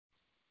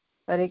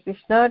Hare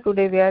Krishna.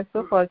 Today we are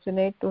so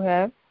fortunate to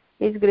have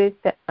His Grace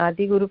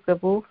Adi Guru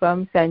Prabhu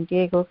from San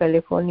Diego,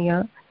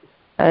 California,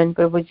 and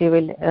Prabhuji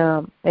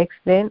will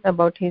explain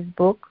about his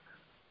book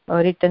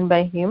written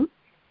by him,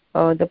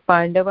 The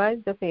Pandavas,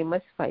 the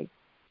Famous Five.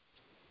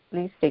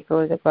 Please take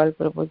over the call,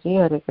 Prabhuji.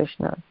 Hare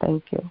Krishna.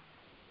 Thank you.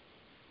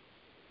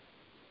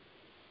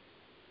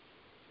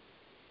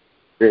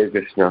 Hare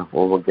Krishna.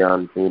 Om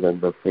Gyan Puran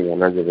Bhakti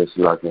Anand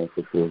Vesla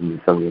Krishna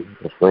Sangha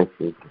Krishna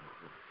Krishna.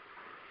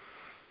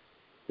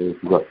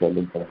 If you got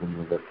something for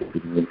him, that could be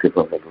the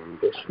Kripa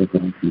Bhagavan. We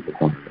can see the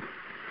concept.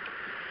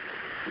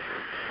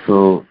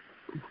 So,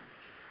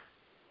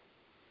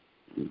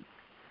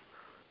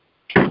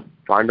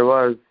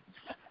 Pandavas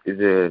is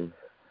a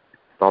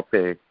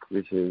topic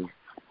which is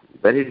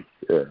very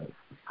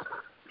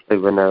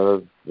like when I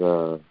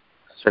was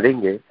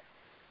studying it,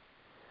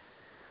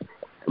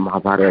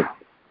 Mahabharata,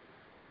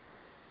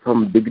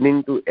 from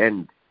beginning to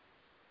end,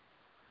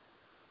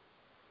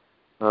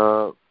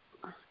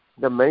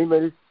 there are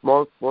many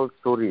small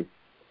stories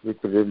which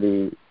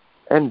really,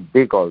 and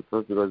big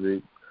also, because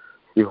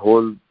the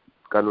whole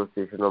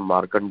conversation of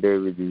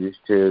Markandeya with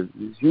Yudhishthira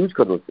is huge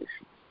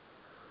conversation.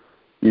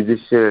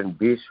 Yudhishthira and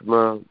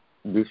Bhishma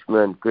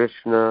and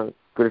Krishna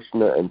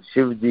and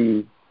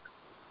Shivji,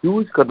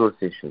 huge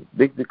conversation,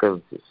 big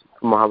conversation.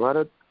 So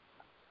Mahabharata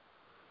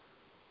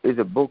is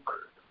a book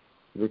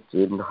which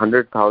in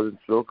 100,000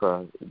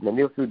 slokas,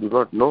 many of you do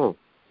not know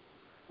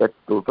that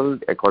total,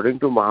 according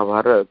to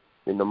Mahabharata,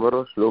 the number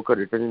of slokas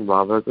written in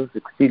Mahabharata is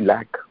 60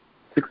 lakh,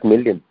 6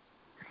 million.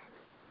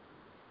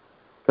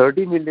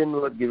 30 million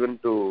were given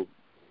to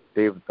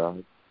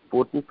Devata,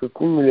 15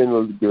 million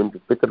were given to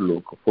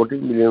Pitraloka,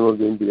 14 million were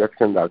given to Yaksh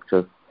and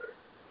Rakshas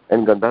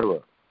and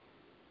Gandharva,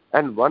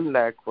 and 1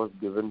 lakh was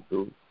given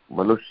to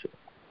Manushya.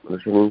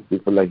 Manushya means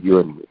people like you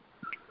and me.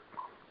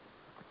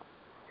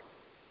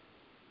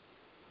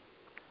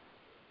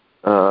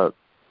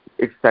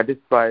 It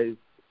satisfies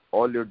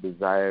all your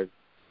desires.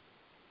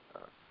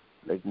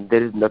 Like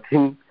there is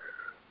nothing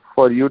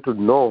for you to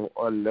know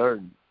or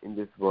learn in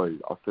this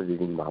world after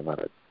reading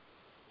Mahabharata.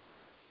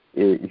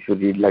 If you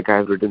read, like I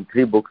have written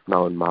 3 books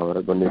now in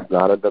Mahabharata. One is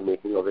Narada, the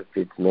Making of a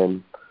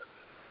Statesman.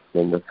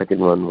 Then the second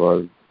one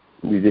was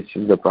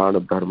Yudhishthira, the Prana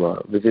of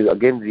Dharma, which is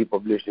again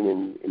republished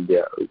in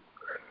India.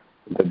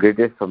 The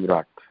greatest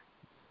Samrat.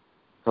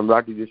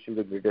 Samrat Yudhishthira,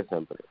 the greatest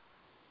emperor.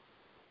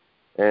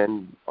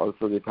 And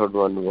also the third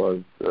one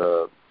was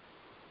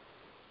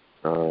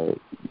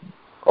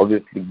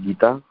obviously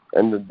Gita.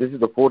 And this is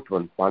the fourth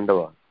one,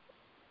 Pandava.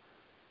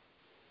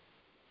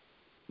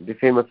 The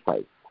Famous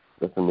Five.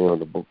 That's the name of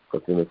the book, The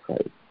Famous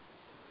Five.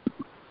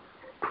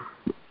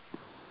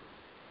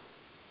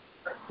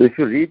 So if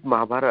you read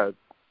Mahabharata,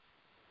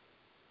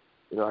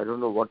 I don't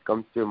know what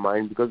comes to your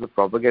mind, because the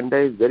propaganda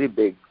is very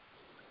big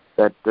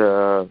that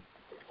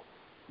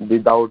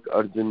without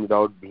Arjun,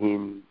 without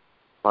Bhim,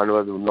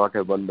 Pandavas would not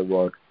have won the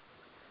war.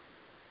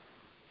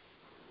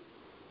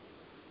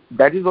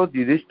 That is what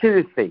Yudhishthira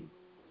is saying.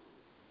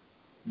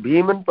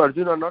 Bhim and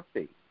Arjun are not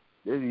saying.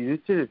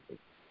 Yudhishthira is saying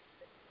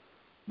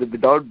that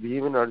without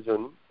Bhim and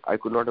Arjun, I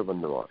could not have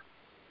won the war.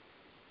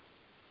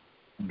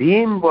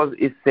 Bhim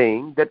is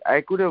saying that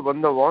I could have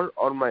won the war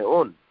on my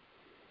own.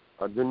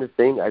 Arjun is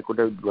saying I could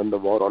have won the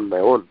war on my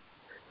own.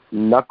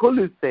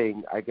 Nakul is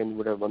saying I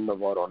would have won the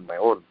war on my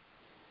own.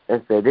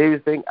 And Sahadev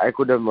is saying I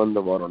could have won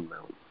the war on my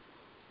own.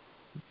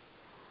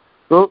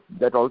 So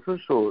that also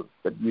shows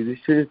that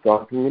Yudhishthira is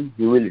talking in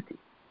humility,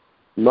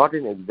 not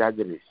in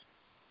exaggeration.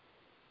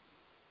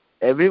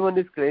 Everyone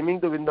is claiming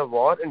to win the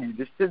war, and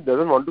Yudhishthira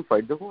doesn't want to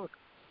fight the war,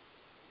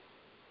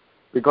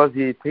 because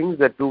he thinks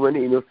that too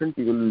many innocent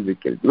people will be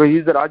killed, because he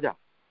is the Raja.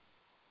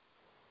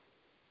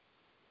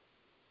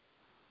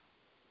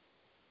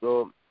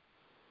 So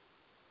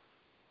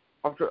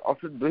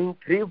after doing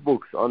 3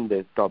 books on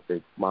this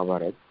topic,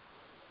 Mahabharata,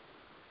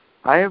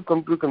 I have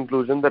come to a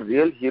conclusion: the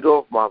real hero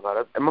of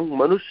Mahabharata among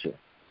Manushya,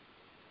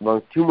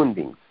 among human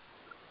beings,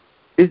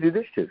 is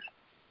Yudhishthira.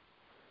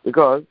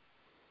 Because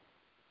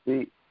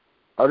the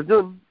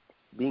Arjun,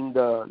 being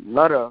the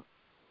Nara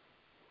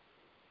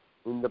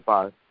in the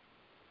past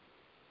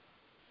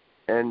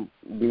and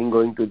being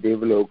going to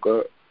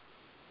Devaloka,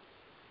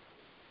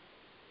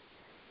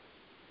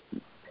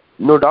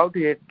 no doubt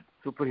he had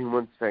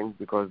superhuman strength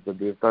because the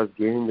Devatas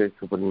gave him that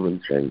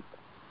superhuman strength.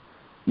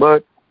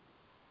 But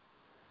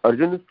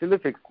Arjun is still a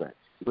fixed match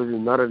because he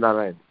is Nara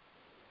Narayan.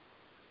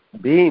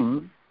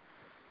 Bhim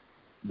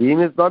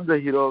is not the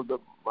hero of the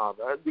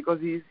Mahabharata because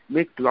he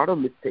makes a lot of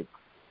mistakes.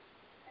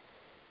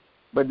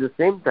 But at the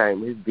same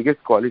time, his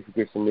biggest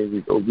qualification is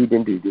he's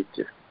obedient to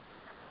Yudhishthira.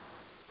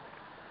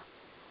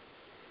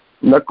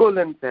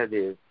 Nakul and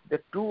Sahadev,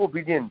 they're too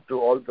obedient to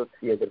all the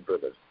 3 other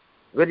brothers.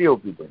 Very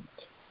obedient.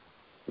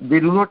 They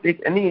do not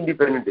take any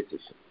independent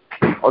decision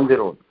on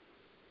their own,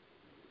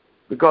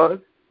 because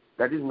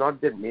that is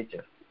not their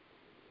nature.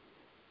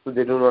 So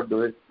they do not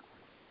do it.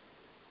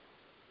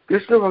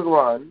 Krishna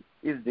Bhagavan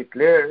is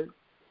declared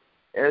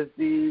as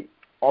the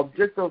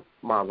object of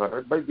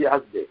Mahabharata by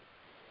Vyasadeva.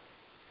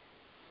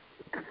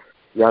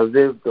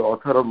 Vyasadeva, the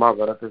author of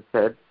Mahabharata,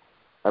 said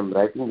I'm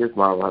writing this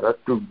Mahabharata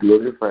to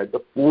glorify the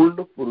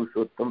Purna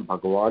Purushottam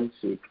Bhagavan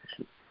Sri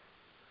Krishna.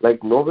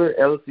 Like nowhere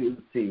else you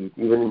will see it,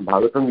 even in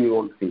Bhagavatam you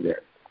won't see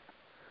that.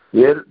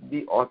 Where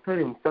the author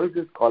himself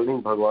is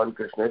calling Bhagavan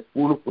Krishna as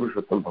Purna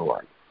Purushottam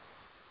Bhagavan.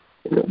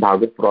 In the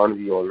Bhagavad Puran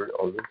we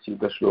always see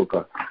the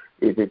shloka,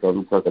 Ete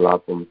Tamsa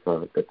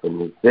Kalapamsa, that when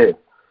he says,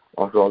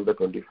 after all the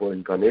 24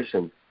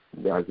 incarnations,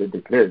 the Ajay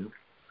declares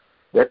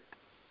that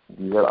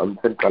these are Ams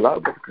and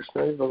Kala, but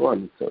Krishna is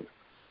Bhagavan himself.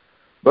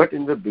 But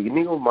in the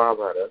beginning of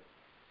Mahabharata,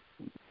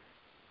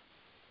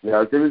 the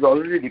Ajay is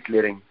already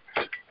declaring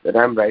that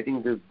I am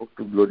writing this book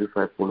to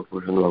glorify Purna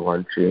Purushottam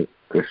Bhagavan Sri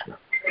Krishna.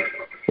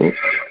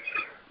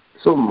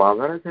 So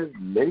Mahabharata has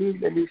many,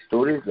 many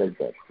stories like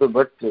that. So,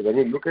 but when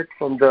you look at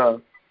from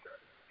the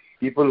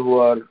people who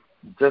are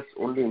just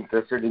only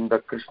interested in the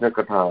Krishna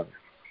Katha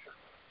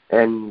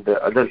and the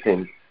other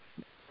things,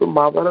 so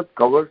Mahabharata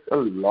covers a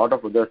lot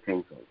of other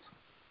things also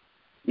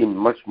in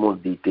much more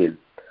detail,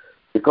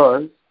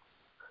 because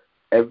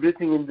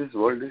everything in this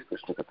world is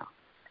Krishna Katha.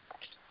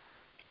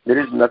 There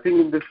is nothing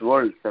in this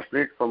world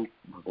separate from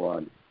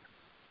Bhagavan,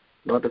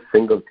 not a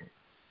single thing.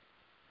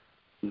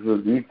 If you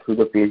read through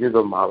the pages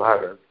of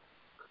Mahabharata,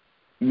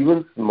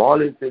 even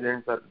small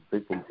incidents are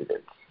big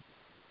incidents.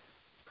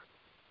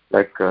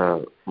 Like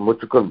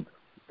Muchukund,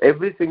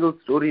 every single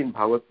story in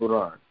Bhagavad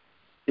Puran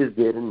is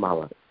there in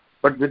Mahabharata,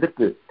 but with a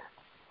twist.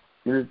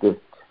 With a twist.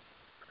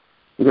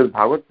 Because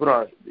Bhagavad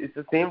Puran is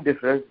the same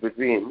difference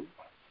between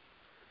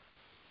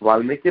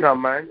Valmiki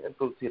Ramayana and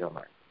Tulsi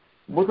Ramayana.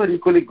 Both are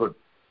equally good.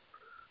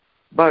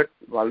 But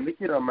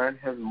Valmiki Ramayana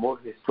has more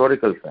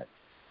historical facts.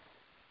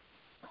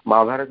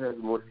 Mahabharata has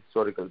more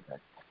historical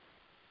facts.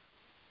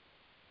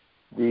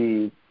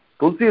 The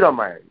Tulsi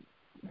Ramayana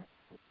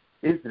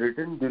is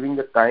written during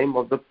the time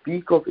of the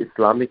peak of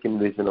Islamic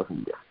invasion of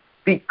India.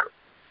 Peak.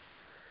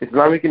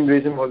 Islamic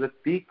invasion was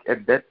at peak.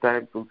 At that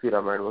time, Tulsi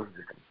Ramayana was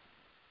written.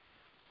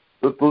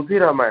 So Tulsi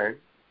Ramayana,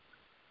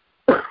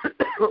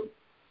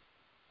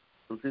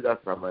 Tulsidas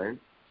Ramayana,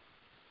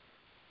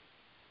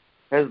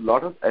 has a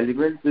lot of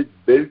elements which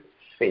build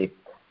faith.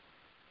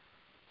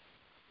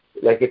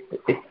 Like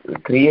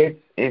it creates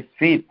a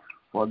faith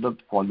for the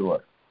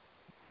follower.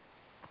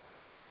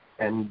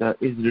 And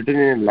is written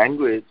in a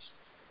language,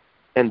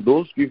 and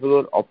those people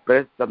were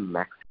oppressed the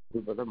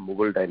maximum by the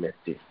Mughal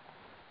dynasty.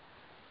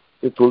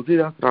 So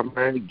Tulsidas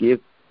Ramayana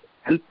gave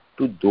help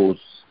to those,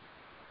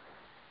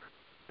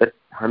 that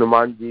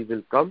Hanumanji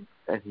will come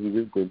and he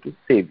is going to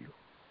save you.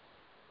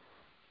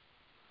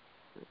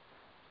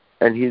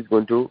 And he is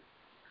going to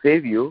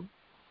save you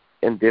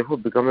and therefore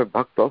become a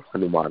Bhakt of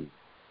Hanuman.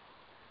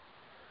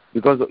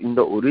 Because in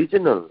the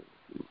original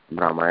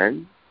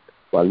Ramayana,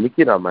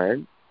 Valmiki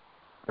Ramayana,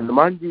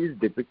 Hanumanji is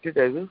depicted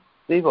as a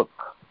Sevak.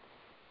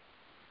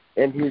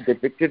 And he is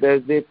depicted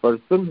as a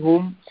person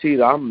whom Sri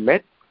Ram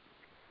met,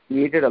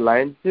 created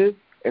alliances,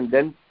 and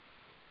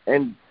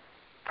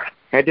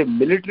had a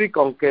military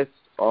conquest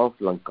of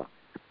Lanka.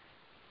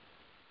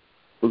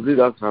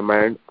 Tulsidas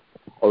Ramayana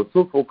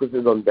also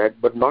focuses on that,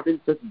 but not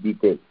in such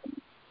detail.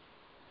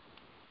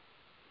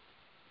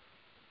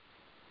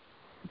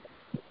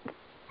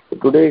 So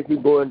today, if you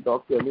go and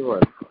talk to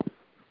anyone,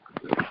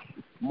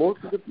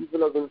 most of the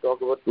people are going to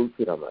talk about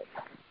Tulsi Ramayana,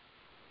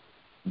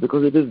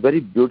 because it is very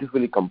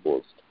beautifully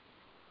composed.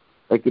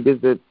 Like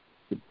it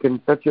can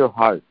touch your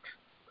heart,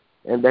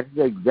 and that is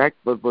the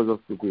exact purpose of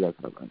Tulsidas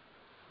Ramayana.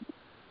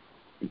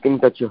 It can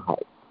touch your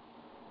heart.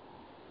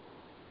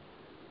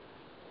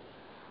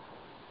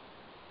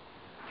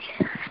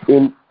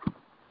 In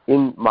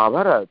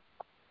Mahabharata,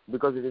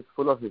 because it is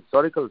full of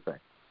historical facts,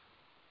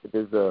 it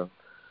is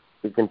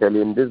I can tell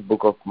you in this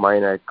book of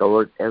mine, I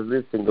covered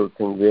every single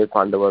thing: where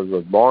Pandavas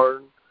were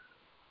born,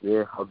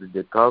 how did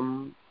they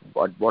come,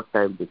 at what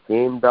time they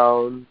came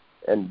down,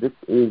 and which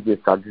age they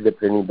started the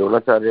training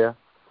Dronacharya,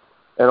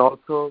 and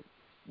also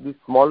the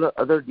smaller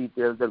other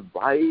details that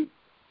why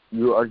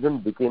Arjun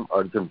became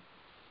Arjun,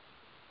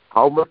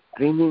 how much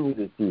training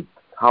he received,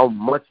 how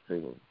much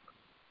training.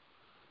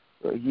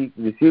 He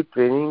received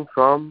training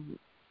from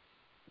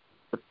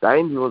the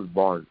time he was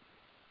born,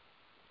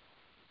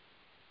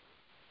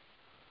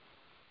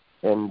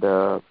 and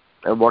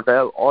what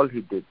all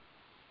he did.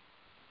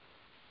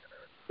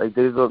 Like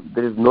there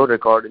is no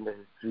record in the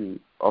history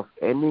of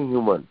any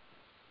human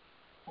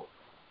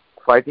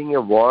fighting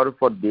a war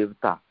for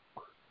Devta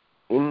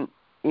in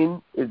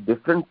a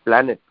different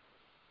planet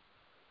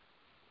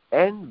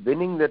and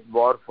winning that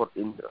war for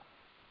Indra.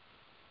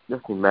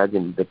 Just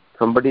imagine that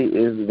somebody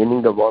is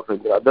winning the war for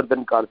Indra. Other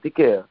than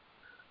Kartikeya,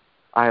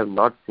 I have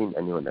not seen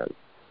anyone else.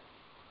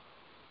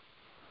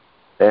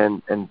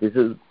 And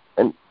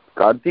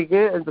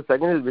Kartikeya, and the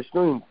second is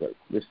Vishnu himself.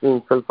 Vishnu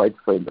himself fights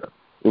for Indra.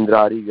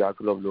 Indrari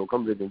Vyakulam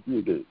Lokam Ridanti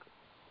Yuga.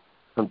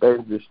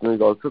 Sometimes Vishnu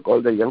is also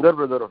called the younger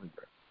brother of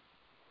Indra,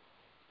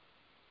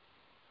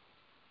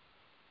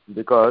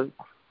 because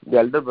the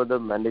elder brother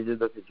manages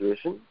the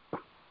situation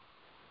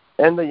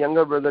and the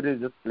younger brother is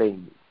just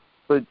playing.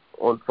 So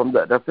from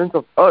the reference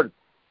of earth,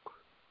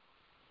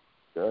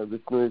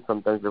 Vishnu is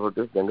sometimes referred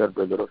to as younger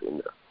brother of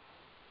Indra.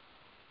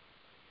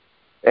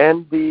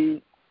 And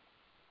the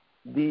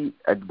the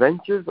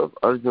adventures of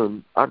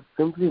Arjun are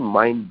simply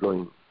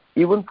mind-blowing,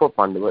 even for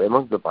Pandava,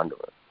 amongst the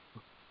Pandavas.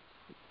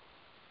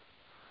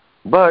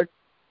 But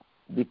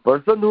the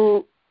person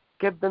who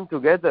kept them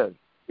together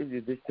is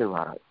Yudhishthira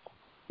Maharaj.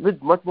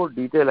 With much more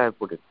detail I have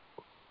put it.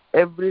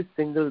 Every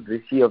single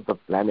rishi of the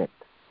planet,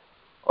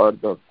 or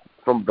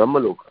from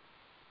Brahmaloka,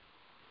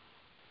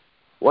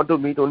 want to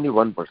meet only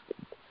one person,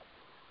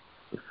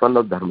 the son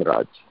of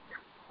Dharmaraj.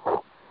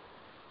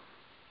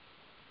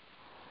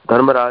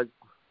 Dharmaraj,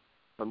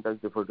 sometimes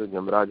referred to as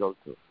Yamaraj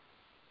also,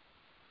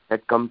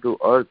 had come to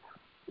earth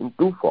in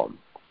two forms.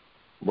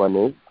 One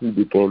is he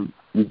became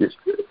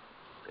Yudhishthira.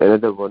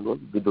 Another one was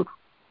Vidur.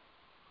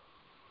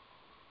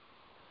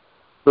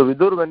 So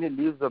Vidur, when he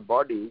leaves the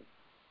body,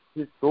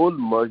 his soul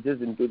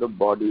merges into the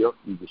body of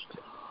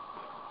Yudhishthira.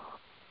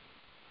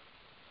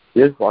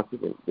 It is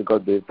possible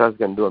because Devtas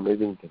can do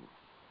amazing things.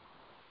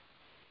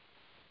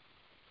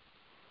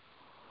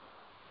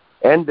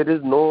 And there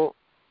is no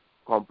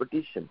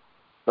competition.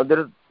 Now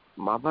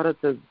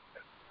Mahabharata has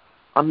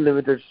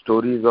unlimited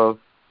stories of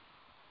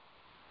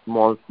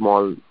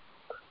small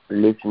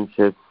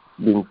relationships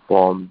being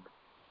formed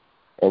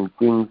and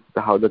kings,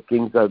 how the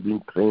kings are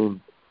being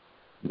trained.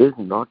 There is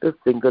not a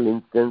single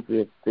instance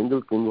where a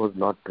single king was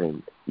not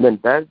trained. The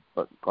entire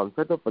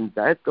concept of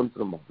panchayat comes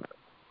from Mahabharata.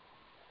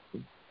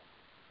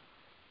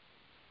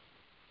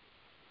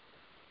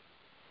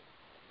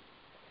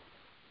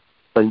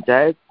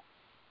 Panchayat,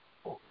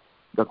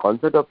 the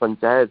concept of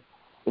panchayat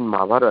in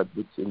Mahabharata,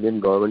 which Indian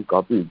government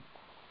copied,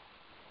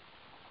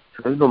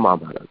 there is no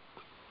Mahabharata,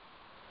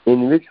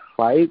 in which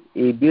 5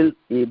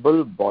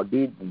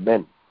 able-bodied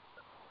men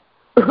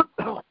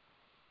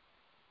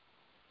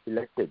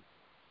elected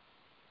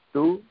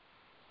to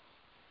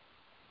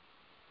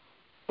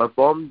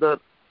perform the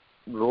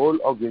role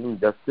of giving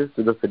justice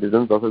to the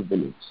citizens of a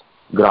village,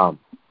 Gram.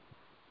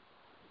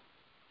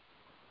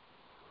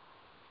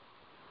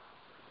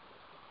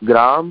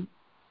 Gram,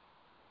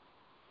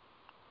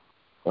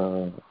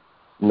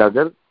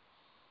 Nagar,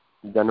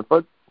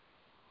 Janapad,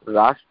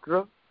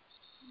 Rashtra,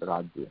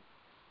 Rajya.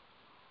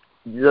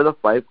 These are the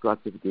 5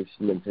 classifications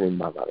mentioned in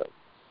Mahabharata.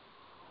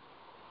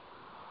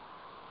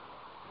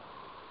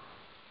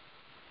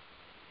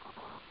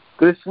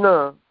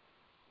 Krishna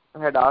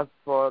had asked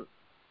for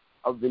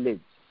a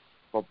village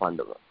for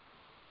Pandava.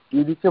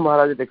 Yudhishthira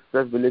Maharaj had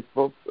expressed desire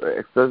for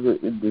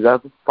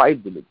 5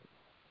 villages.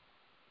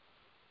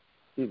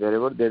 See,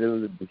 wherever there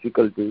was a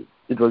difficulty,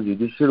 it was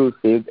Yudhishthira who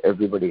saved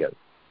everybody else,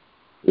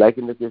 like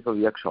in the case of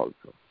Yaksha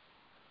also.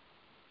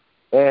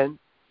 And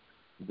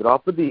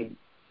Draupadi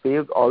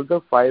saved all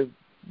the 5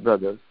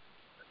 brothers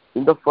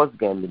in the first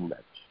gambling match.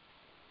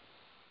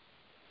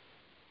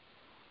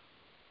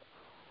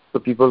 So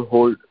people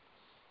hold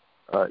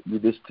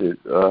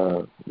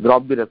Yudhishthira,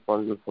 Draupadi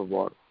responsible for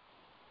war.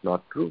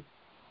 Not true.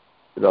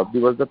 Draupadi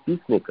was the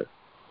peacemaker.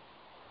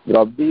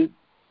 Draupadi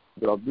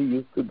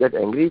used to get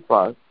angry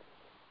fast,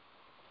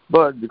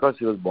 but because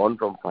she was born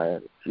from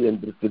fire, she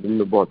enlisted in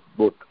the boat.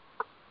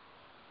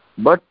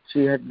 But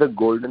she had the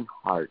golden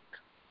heart.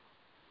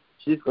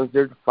 She is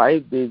considered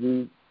 5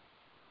 Devis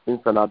in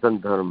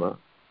Sanatan Dharma,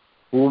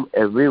 whom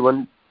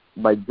everyone,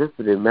 by just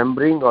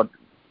remembering or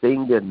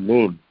saying their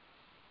name,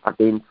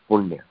 attains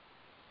punya.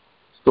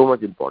 So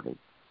much important.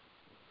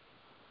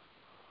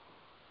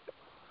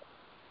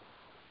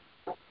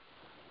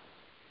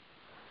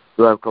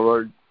 So I have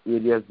covered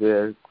areas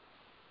where,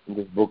 in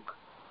this book,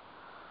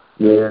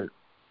 where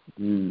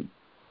the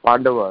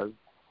Pandavas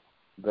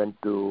when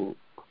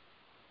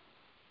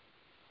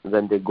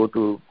they go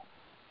to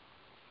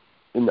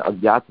in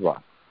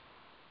Agyatva.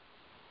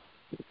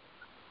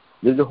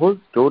 There is a whole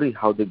story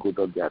how they go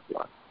to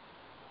Agyatva.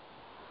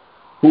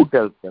 Who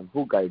tells them?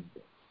 Who guides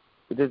them?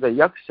 It is a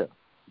Yaksha,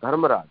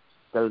 Dharmaraj,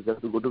 tells them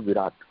to go to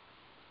Virat.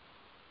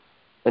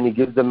 And he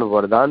gives them a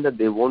vardhan that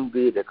they won't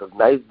be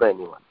recognized by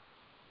anyone,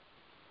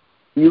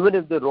 even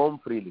if they roam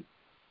freely.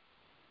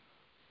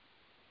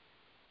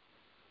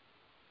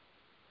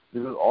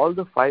 Because all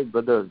the 5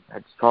 brothers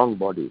had strong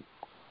bodies.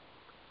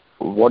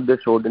 What they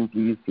showed in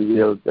TV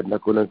serials that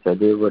Nakul and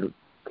Sahadev were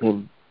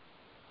thin.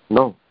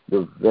 No, they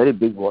were very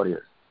big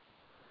warriors.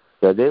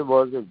 Sahadev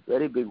was a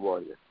very big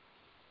warrior.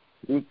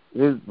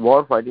 His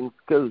war fighting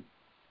skills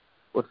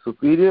were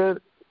superior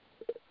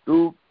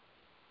to,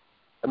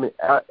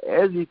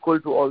 as equal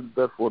to all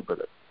the 4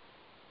 brothers.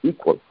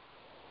 Equal.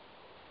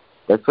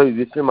 That's why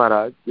Yudhishthira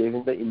Maharaj gave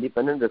him the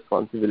independent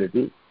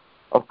responsibility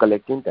of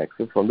collecting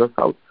taxes from the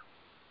south.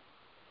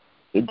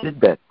 He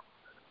did that.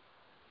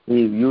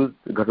 He used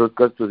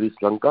Ghatotkacha to reach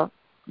Lanka.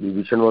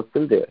 Vibhishan was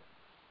still there.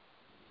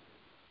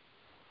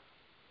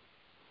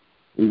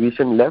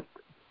 Vibhishan left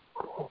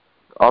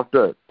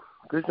after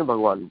Krishna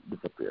Bhagavan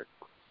disappeared.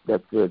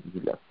 That's where he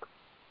left.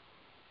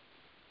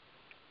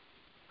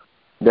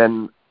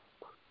 Then,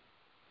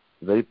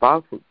 very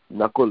powerful,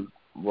 Nakul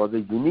was a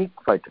unique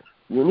fighter.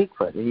 He has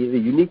a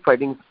unique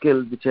fighting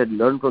skill which he had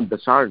learned from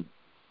Dasharn.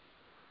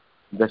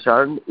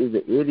 Dasharn is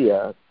the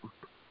area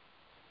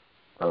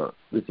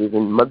which is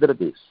in Madhya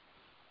Pradesh.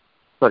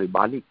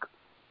 Balik.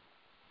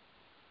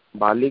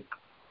 Balik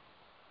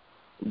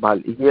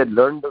He had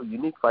learned the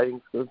unique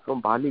fighting skills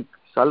from Bali,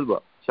 Shalya.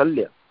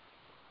 Shalya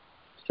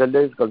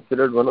is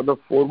considered one of the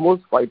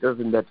foremost fighters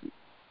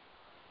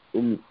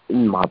in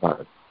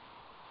Mahabharata.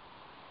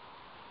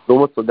 So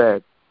much so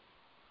that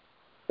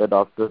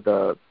after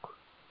the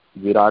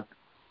Virat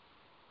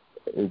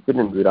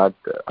incident,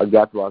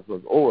 Agyatwas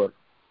was over,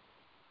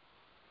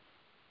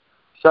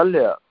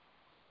 Shalya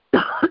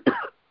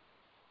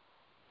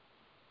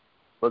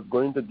was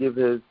going to give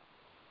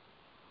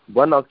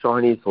one of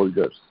Chauhani's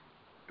soldiers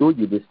to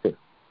Yudhishthira.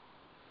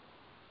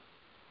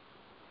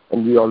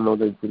 And we all know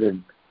the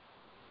incident,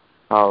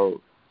 how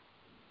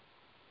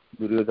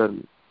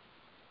Duryodhana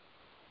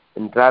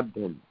entrapped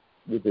him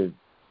with his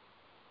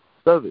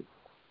service.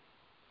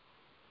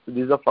 So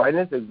this is the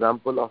finest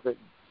example of a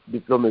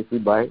diplomacy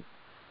by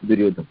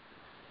Duryodhana.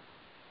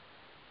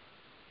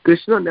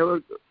 Krishna and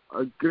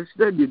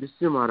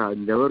Yudhishthira Maharaj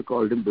never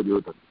called him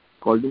Duryodhana,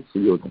 called him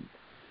Suryodhana.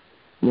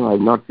 No, I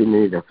have not seen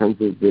any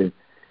references where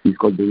he's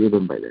called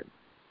Duryodhana by them.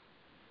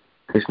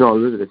 Krishna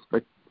always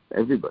respects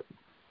everybody.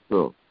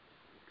 So,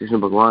 Krishna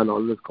Bhagavan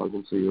always calls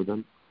him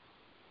Suryodhana,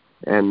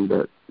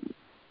 and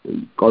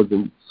calls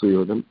him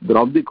Suryodhana.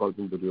 Draupadi calls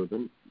him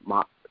Duryodhana.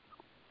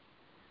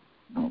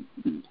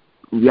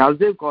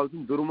 Vyasdev calls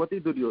him Durmati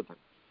Duryodhana,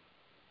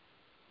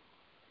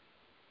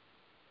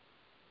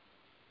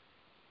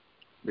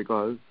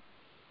 because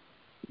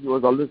he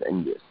was always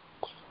envious.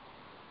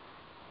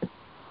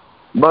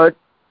 But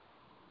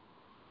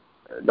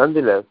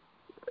nonetheless,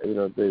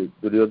 the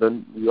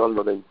Duryodhana, we all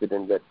know the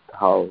incident, that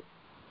how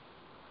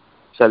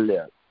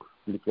Shalya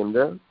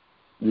became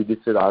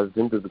Yudhishthira asked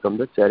him to become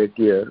the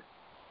charioteer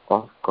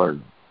of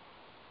Karna.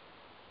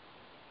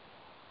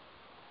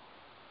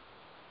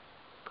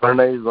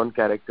 Karna is one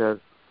character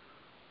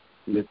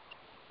which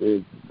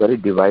is very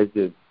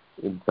divisive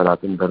in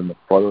Sanatana Dharma,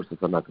 followers of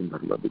Sanatana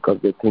Dharma, because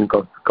they think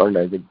of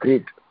Karna as a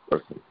great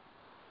person.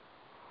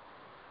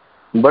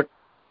 But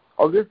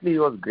obviously he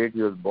was great.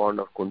 He was born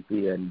of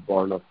Kunti and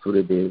born of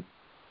Suryadev,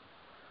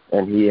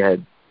 and he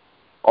had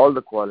all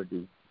the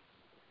qualities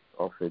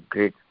of a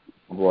great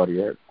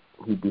warrior.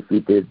 He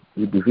defeated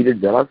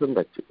Jarasandha,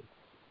 actually,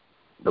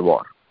 the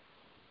war.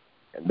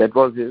 And that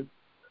was his.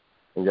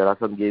 And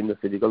Jarasandha gave him the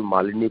city called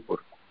Malinipur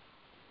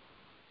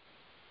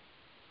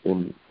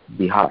in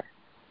Bihar,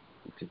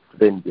 which is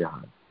today in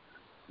Bihar,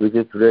 which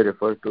is today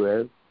referred to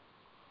as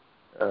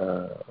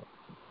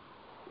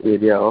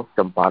area of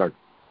Champaran.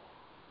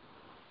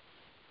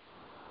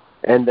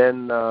 And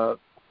then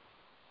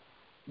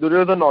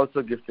Duryodhana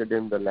also gifted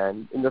him the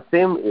land in the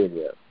same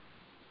area.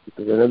 It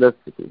was another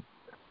city.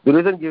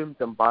 Duryodhana gave him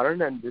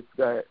Champaran, and this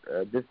guy,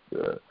 gave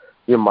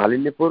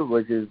Malinipur,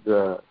 which is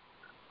the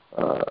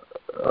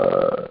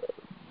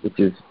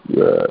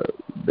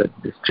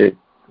district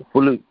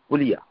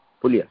Pulia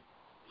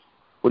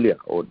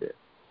over there.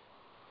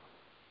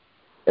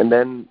 And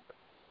then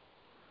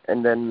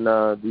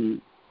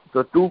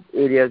the two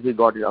areas he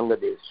got in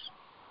Angadesh.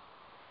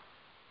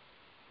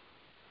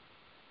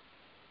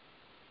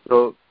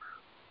 So,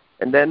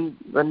 and then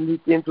when we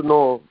came to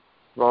know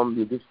from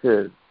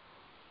Yudhishthira,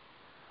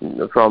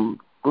 from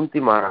Kunti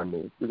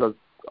Maharani, because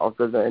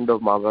after the end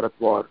of Mahabharata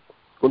war,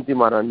 Kunti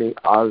Maharani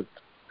asked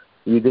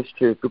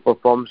Yudhishthira to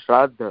perform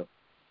Shraddha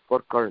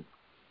for Karna.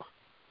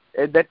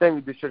 At that time,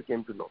 Yudhishthira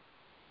came to know.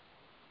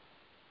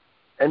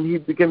 And he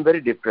became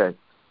very depressed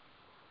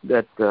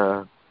that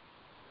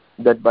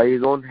by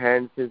his own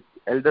hands his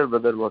elder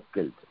brother was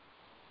killed,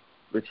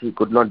 which he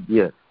could not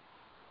bear.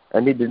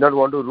 And he did not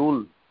want to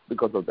rule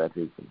because of that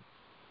reason.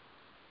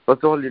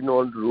 First of all, he didn't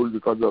want to rule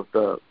because of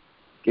the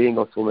killing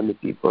of so many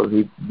people.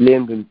 He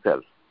blamed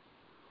himself.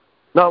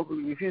 Now,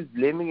 if he's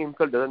blaming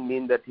himself, doesn't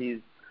mean that he's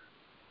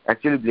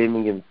actually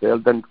blaming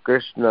himself. Then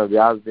Krishna,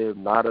 Vyasdev,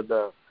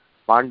 Narada,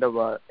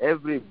 Pandava,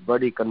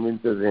 everybody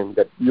convinces him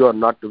that you are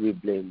not to be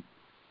blamed.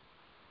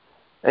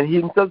 And he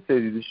himself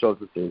says, Yudhishthira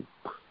also says,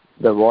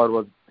 the war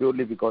was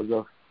purely because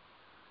of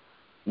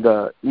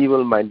the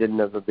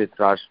evil-mindedness of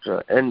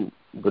Dhritarashtra and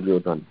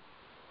Duryodhana.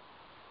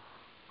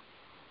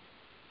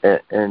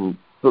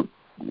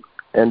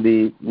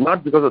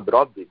 Not because of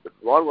Draupadi. The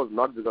war was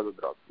not because of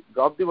Draupadi.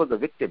 Draupadi was a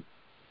victim.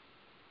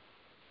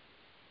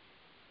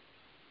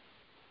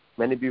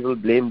 Many people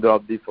blame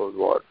Draupadi for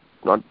war.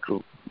 Not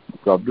true.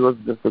 Draupadi was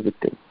just a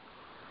victim.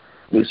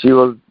 She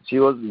was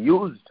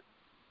used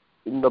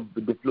in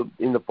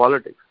the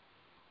politics.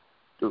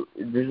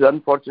 This is an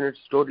unfortunate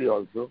story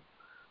also,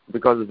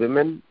 because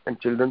women and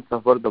children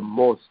suffer the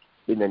most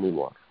in any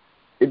war.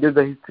 It is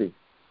the history.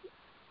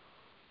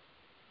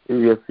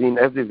 We have seen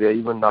everywhere,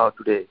 even now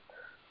today,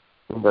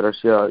 in the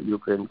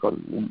Russia-Ukraine,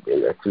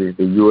 actually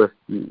the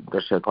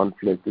US-Russia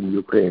conflict in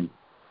Ukraine,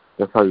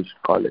 that's how you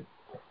should call it.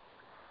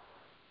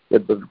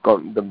 That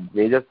the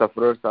major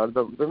sufferers are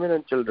the women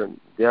and children.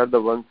 They are the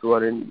ones who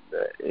are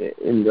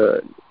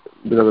because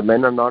the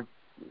men are not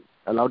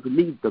allowed to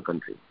leave the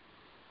country.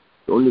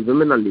 Only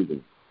women are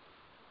leaving.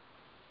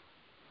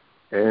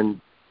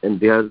 And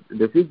they are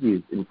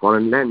refugees in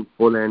foreign land,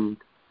 Poland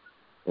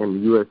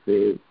and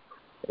USA,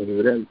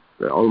 everywhere else.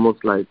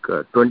 almost like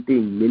 20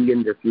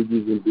 million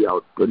refugees will be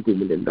out. 20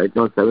 million. Right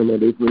now, 7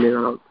 or 8 million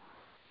are out.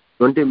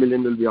 20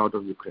 million will be out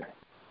of Ukraine.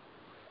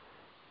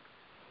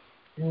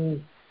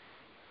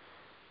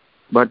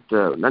 But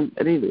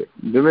anyway,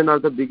 women are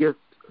the biggest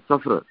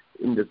sufferers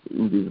in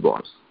these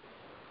wars.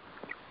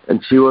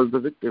 And she was the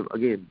victim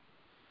again.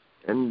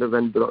 And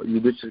when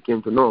Yudhishthira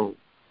came to know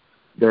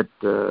that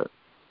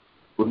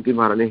Kunti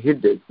Maharani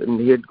hid this, and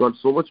he had got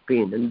so much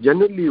pain, and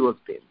genuinely he was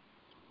pain.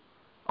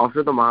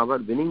 After the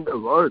Mahabharata winning the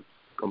earth,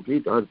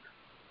 complete earth,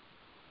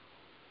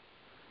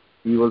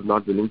 he was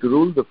not willing to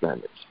rule the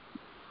planet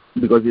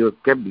because he was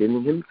kept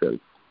blaming himself.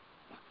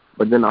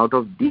 But then out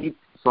of deep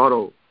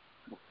sorrow,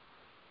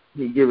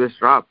 he gave a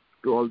shrap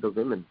to all the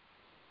women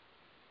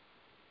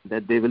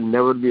that they will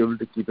never be able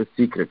to keep a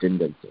secret in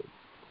themselves.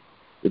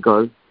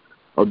 Because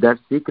of that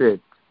secret,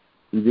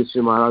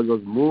 Yudhishthira Maharaj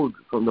was moved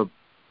from the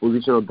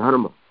position of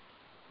dharma.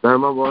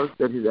 Dharma was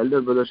that his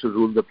elder brother should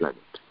rule the planet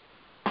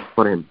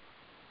for him.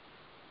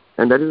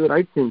 And that is the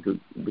right thing to do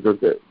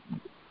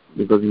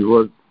because he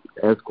was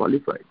as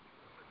qualified.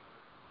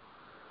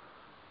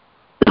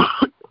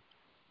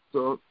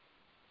 So,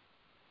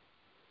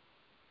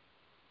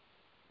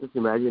 just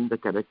imagine the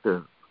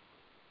character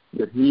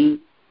that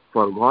he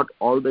forgot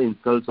all the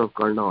insults of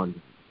Karna on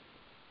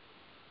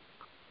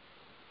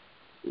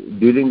him.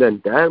 During the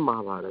entire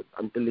Mahabharata,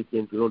 until he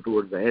came to know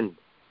towards the end,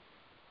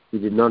 he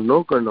did not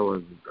know Karna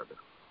was his brother.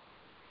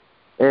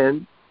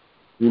 And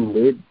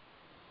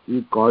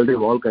he called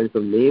him all kinds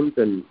of names,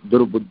 and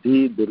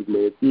Durbuddhi,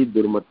 Durmeti,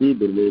 Durmati,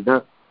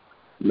 Durmedha.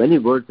 Many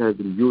words have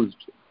been used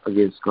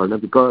against Karna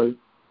because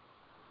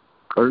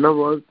Karna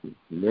was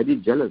very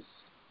jealous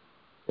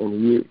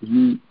and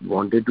he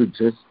wanted to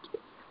just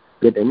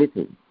get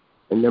anything.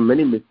 And there are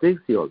many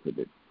mistakes he also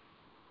did.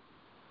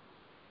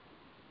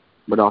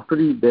 But after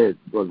he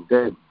was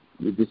dead,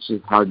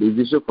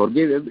 Yudhishthira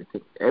forgave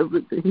everything.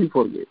 Everything he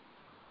forgave.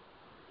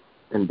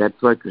 And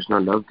that's why Krishna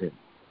loved him.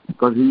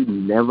 Because he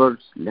never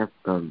left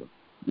Dharma.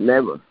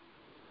 Never.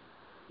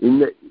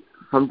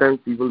 Sometimes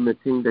people may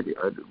think that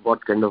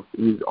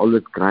he's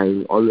always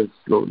crying, always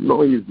slow.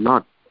 No, he's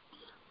not.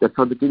 That's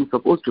how the king is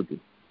supposed to be.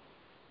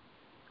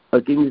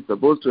 A king is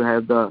supposed to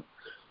have the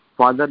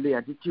fatherly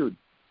attitude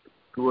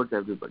towards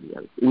everybody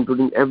else,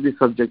 including every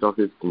subject of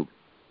his kingdom.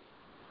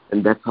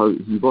 And that's how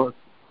he was.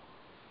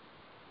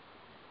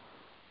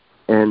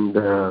 And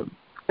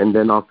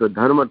then after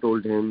Dharma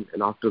told him,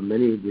 and after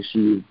many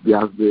rishis,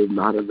 Vyasdev,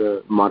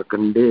 Narada,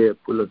 Markandeya,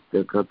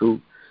 Pulasya, Kratu,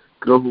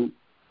 Krahu,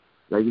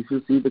 like if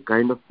you see the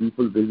kind of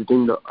people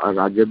visiting the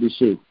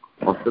Rajabhishek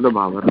after the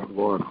Mahabharata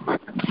war,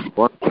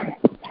 what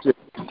you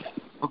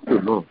have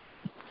to know.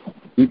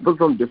 People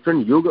from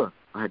different yuga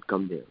had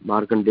come there.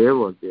 Markandeya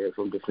was there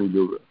from different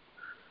yuga.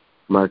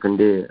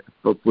 Markandeya,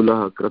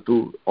 Pulaha,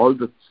 Kratu, all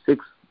the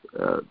 6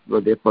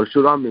 were there.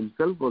 Parshuram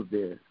himself was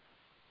there.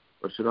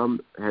 Parshuram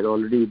had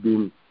already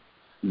been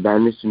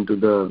banished into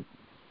the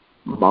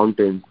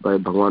mountains by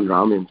Bhagwan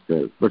Ram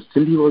himself, but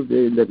still he was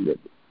there in that level.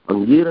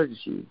 Angira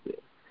Rishi is there.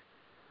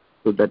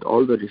 So that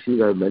all the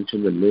rishis I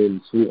mentioned the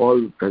names who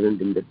all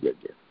present in that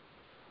yajna.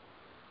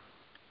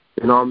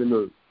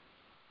 Phenomenal.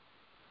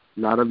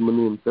 Narad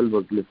Muni himself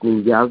was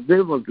listening.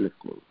 Vyasdev was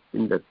listening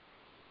in that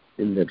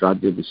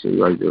Rajyabhishek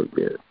while they were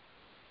there.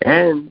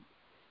 And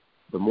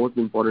the most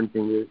important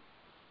thing is,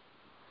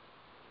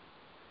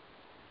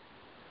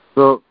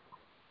 so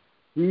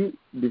he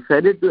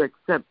decided to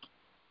accept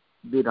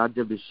the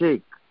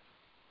Rajyabhishek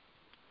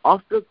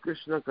after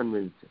Krishna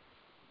convinced him.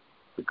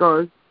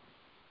 Because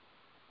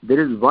there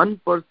is one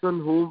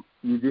person whom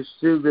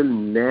Yudhishthira will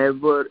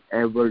never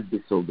ever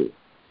disobey.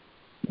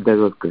 That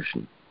was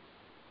Krishna.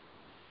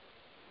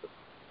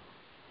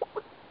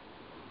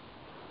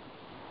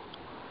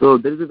 So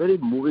there is a very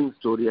moving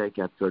story I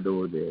captured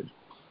over there.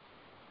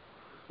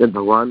 That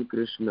Bhagwan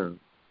Krishna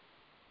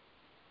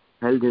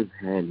held his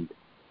hand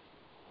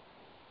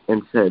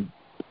and said,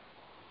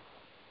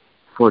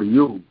 for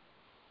you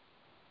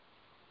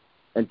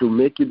and to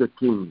make you the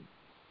king,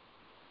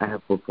 I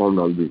have performed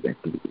all these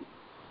activities.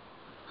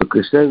 So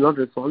Krishna is not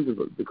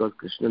responsible because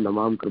Krishna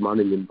namam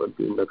karmani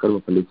limpanti inna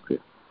karma phalisya.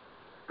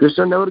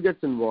 Krishna never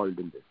gets involved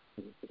in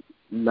this.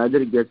 Neither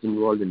he gets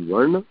involved in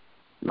varna,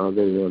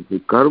 neither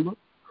in karma.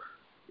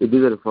 It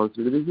is a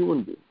responsibility of a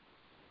human being.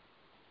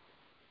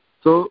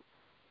 So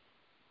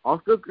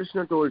after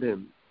Krishna told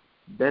him,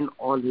 then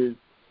all his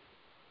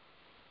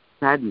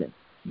sadness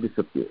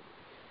disappeared.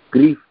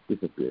 Grief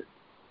disappeared.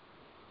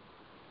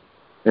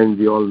 And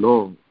we all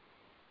know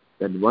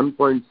that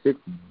 1.6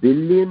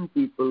 billion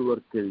people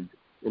were killed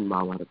in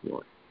Mahabharata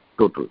war,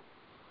 total.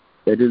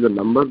 That is the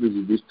number which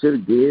Yudhishthira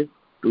gave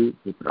to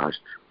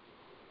Dhritarashtra.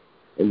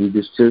 And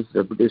Yudhishthira's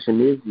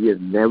reputation is he has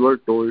never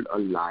told a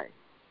lie,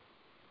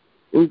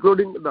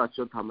 including the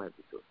Ashwatthama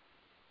episode.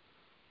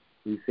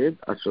 He said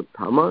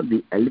Ashwatthama,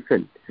 the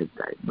elephant, has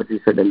died. But he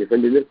said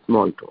elephant is a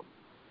small term.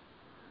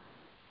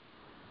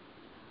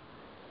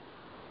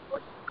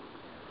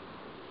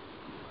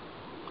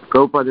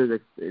 Prabhupada is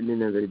explained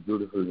in a very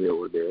beautiful way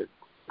over there.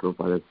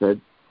 Prabhupada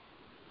said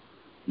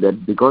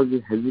that because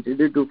he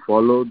hesitated to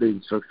follow the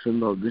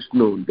instruction of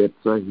Vishnu, that's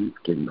why he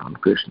came down,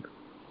 Krishna.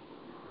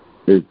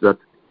 It's that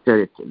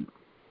chariot came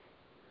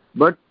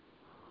down.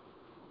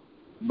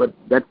 But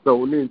that's the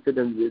only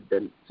incident with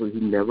them. So he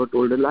never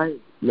told a lie.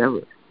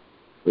 Never.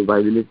 So why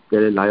will he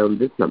tell a lie on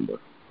this number?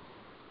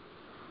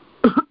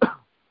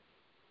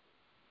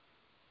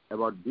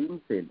 About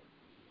Bhimsena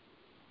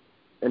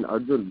and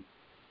Arjun,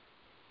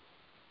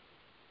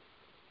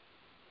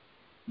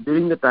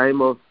 during the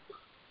time of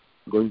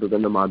going to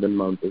Gandhamadhan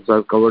mountain, so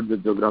I've covered the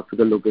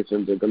geographical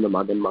locations of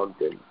Gandhamadhan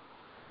mountain.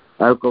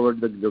 I've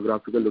covered the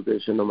geographical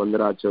location of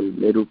Mandarachal,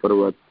 Meru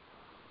Parvat,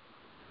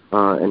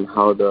 and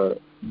how the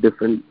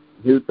different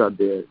hills are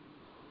there.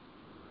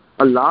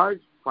 A large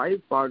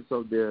 5 parts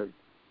of their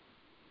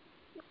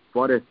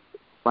forest,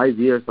 5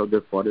 years of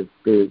their forest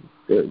stays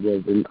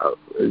in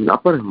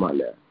upper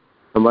Himalaya,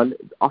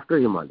 after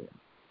Himalaya,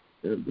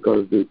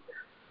 because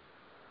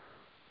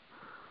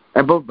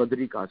above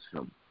Badrik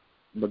Ashram,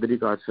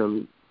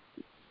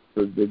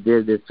 so they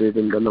stayed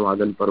in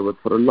Gandhamadhan Parvat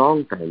for a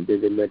long time. They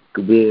met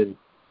Kuber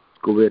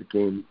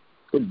came.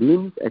 So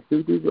Bhim's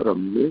activities were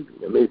amazing.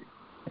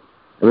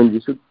 I mean, we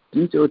should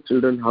teach our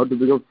children how to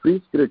become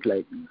free spirit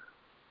like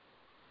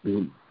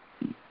Bhim.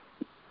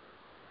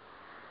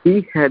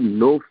 He had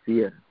no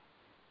fear.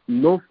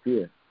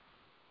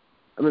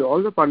 I mean,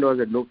 all the Pandavas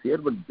had no fear,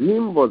 but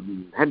Bhim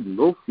had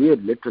no fear,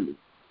 literally.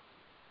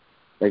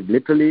 Like,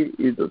 literally,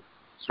 he's the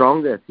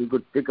strongest. He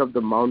could pick up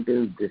the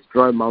mountains,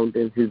 destroy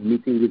mountains. His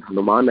meeting with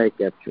Hanuman I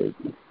captured.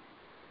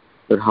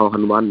 But how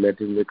Hanuman met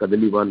him with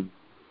Kadalivan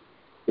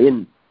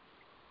in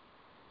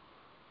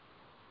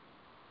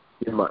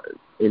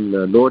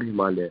Lower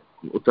Himalaya,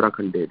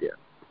 Uttarakhand area.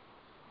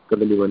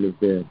 Kadalivan is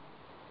there.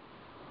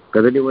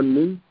 Kadalivan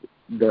means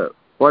the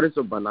forest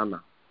of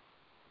banana.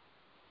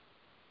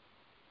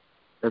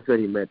 That's where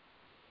he met.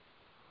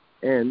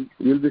 And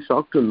you'll be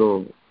shocked to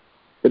know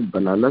that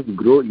bananas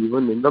grow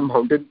even in the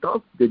mountain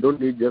tops. They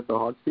don't need just a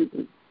hot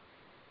season.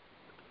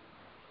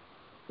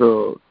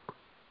 So,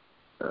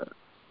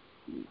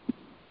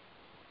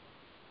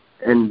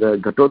 and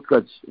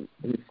Ghatotkacha,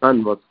 his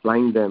son, was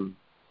flying them,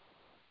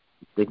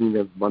 taking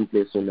them from one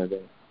place to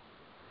another.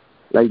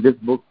 Like, this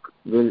book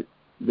will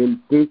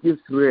take you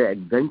through the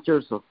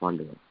adventures of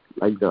Pandava,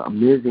 like the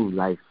amazing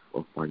life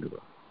of Pandava,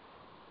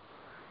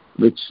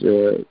 which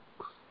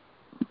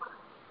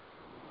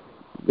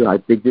I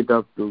picked it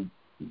up to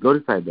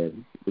glorify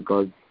them,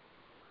 because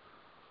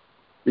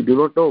we do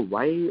not know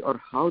why or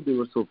how they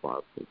were so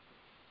powerful.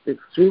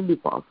 Extremely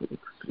powerful,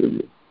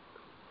 extremely.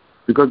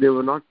 Because they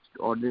were not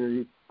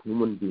ordinary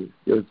human beings.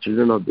 They were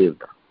children of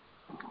Devta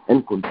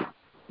and Kunti.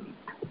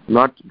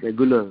 Not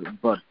regular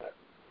birth.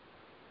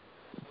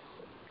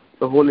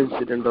 The whole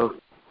incident of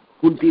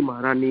Kunti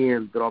Maharani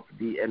and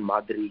Draupadi and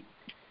Madri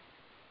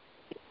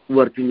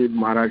working with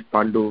Maharaj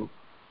Pandu,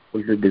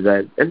 fulfilled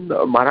desires. And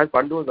Maharaj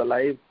Pandu was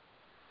alive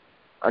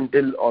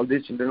until all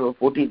these children were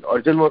 14.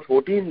 Arjun was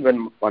 14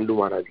 when Pandu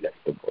Maharaj left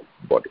the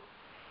body.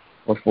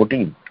 Was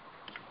 14.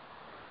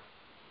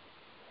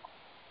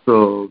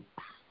 So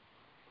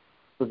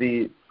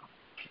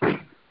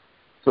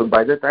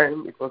by the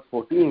time it was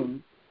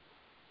 14,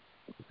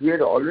 he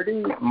had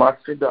already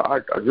mastered the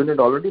art. Arjun had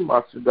already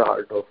mastered the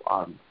art of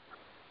arms,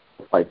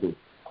 of fighting.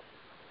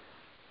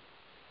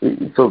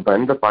 So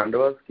when the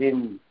Pandavas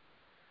came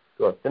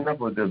to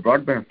Hastinapur, they were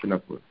brought by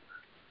Hastinapur.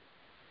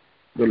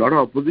 There was a lot of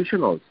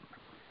opposition also.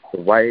 So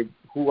why?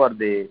 Who are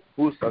they?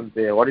 Whose sons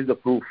they? What is the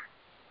proof?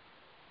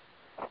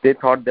 They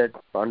thought that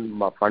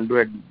Pandu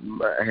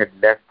had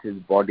left his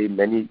body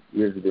many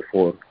years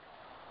before.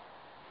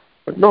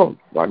 But no,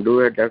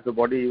 Pandu had left the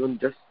body even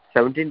just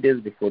 17 days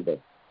before that.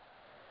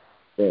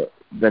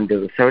 When they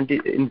were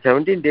 17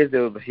 days they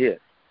were here.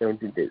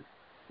 17 days.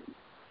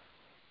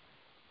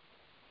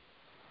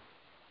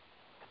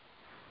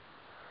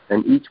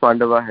 And each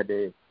Pandava had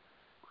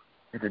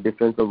a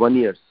difference of 1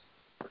 year.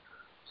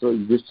 So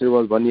Yudhishthira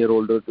was 1 year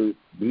older to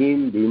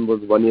Bhim, Bhim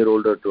was 1 year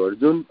older to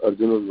Arjun,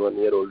 Arjun was 1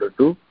 year older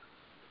to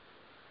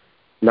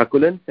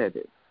Nakul and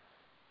Sahadev.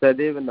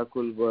 Sahadev and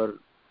Nakul were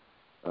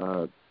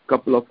a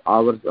couple of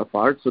hours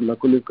apart, so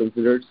Nakul is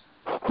considered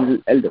his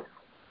elder,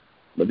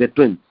 but they're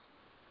twins.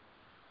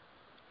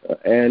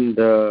 And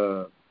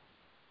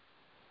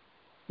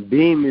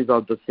Bhim is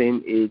of the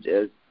same age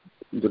as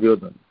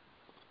Duryodhan.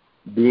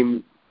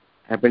 Bhim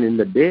happened in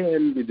the day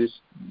and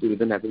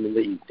Duryodhan happened in the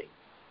evening.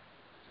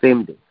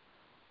 Same day.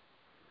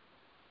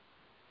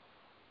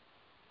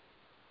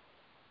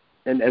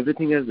 And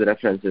everything has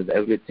references,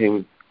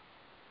 everything.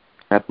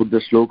 I put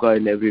the shloka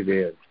in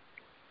everywhere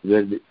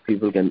where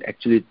people can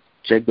actually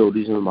check the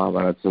original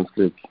Mahabharata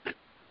Sanskrit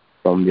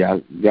from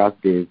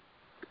Vyasdev,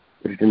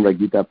 written by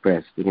Gita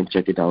Press. You can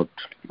check it out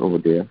over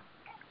there.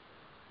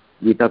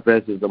 Gita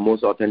Press is the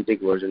most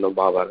authentic version of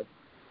Mahabharata.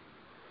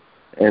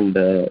 And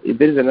there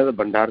is another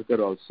Bhandarkar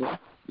also,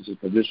 which is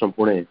published from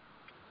Pune.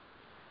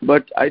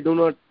 But I do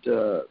not,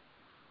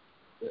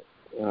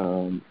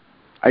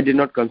 I did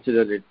not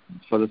consider it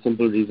for the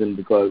simple reason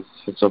because,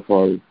 first of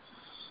all,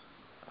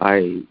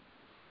 I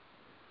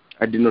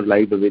I did not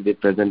like the way they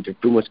presented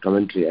too much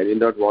commentary. I did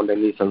not want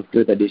any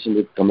Sanskrit addition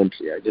with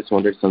commentary. I just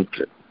wanted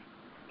Sanskrit.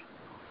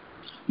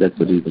 That's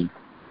the reason.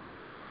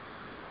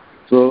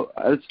 So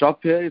I'll stop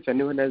here. If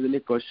anyone has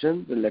any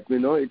questions, then let me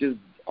know. It is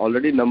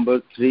already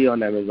number 3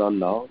 on Amazon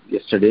now.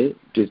 Yesterday.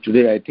 It is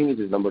today, I think it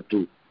is number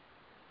 2.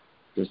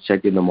 Just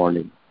check in the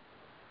morning.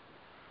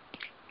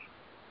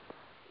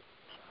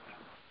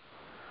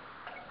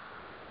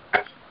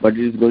 But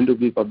it is going to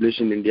be published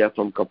in India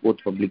from Kapoor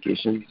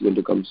Publications. It's going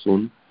to come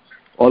soon.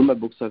 All my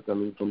books are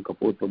coming from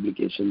Kapoor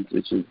Publications,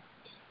 which is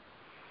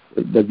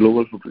the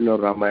global footprint of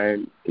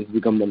Ramayana. It's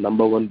become the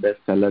number 1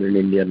 bestseller in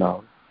India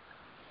now.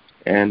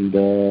 And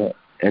the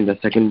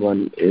second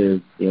one is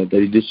the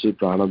Yudhishthira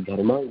Prana of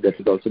Dharma. That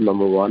is also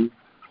number 1.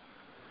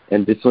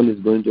 And this one is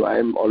going to,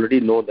 I already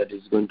know that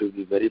it's going to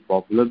be very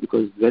popular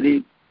because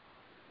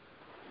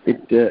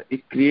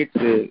it creates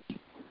a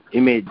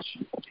image.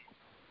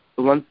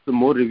 So once the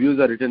more reviews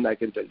are written, I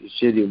can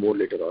share you more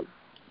later on.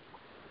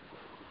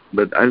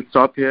 But I'll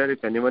stop here.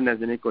 If anyone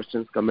has any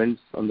questions, comments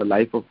on the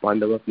life of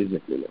Pandava, please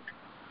let me know.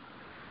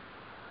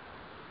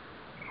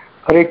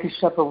 Hare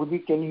Krishna,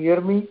 Prabhuji, can you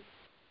hear me?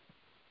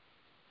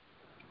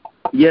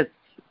 Yes.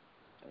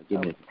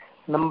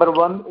 Number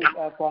 1,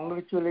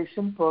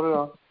 congratulations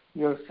for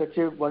your such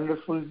a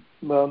wonderful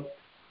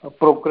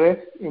progress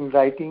in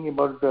writing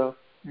about the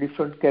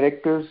different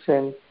characters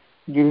and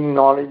giving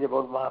knowledge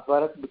about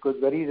Mahabharata, because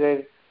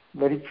very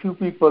few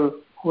people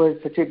who have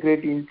such a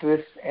great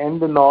interest and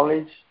the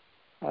knowledge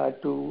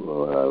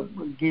to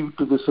give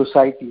to the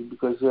society.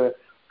 Because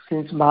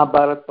since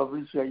Mahabharata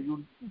published,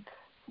 you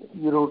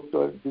wrote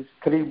these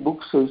 3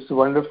 books, so it's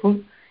wonderful.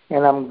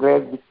 And I'm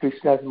glad with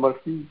Krishna's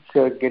mercy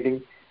it's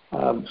getting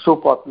so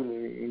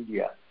popular in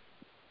India.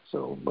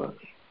 So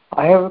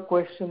I have a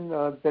question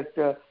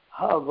that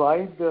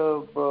why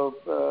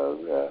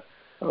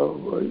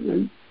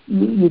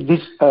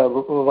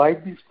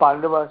these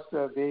Pandavas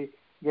they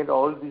get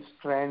all this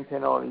strength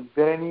and all? Is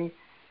there any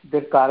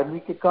their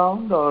karmic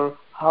account, or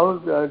how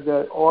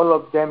all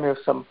of them have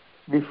some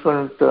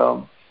different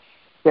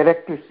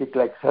characteristics?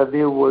 Like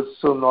Sahadev was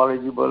so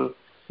knowledgeable,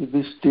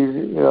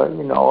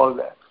 Yudhishthira, all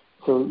that.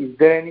 So is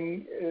there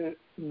any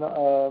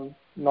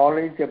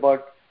knowledge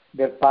about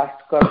their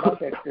past karma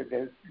that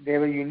they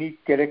have a unique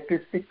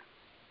characteristic?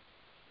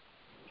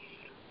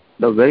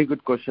 A very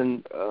good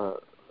question,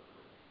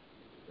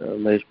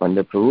 Mahesh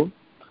Pandey Prabhu,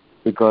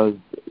 because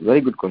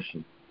very good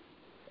question.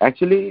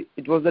 Actually,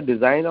 it was the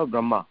design of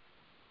Brahma.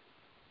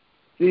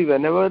 See,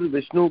 whenever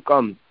Vishnu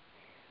comes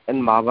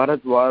and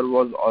Mahabharata war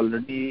was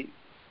already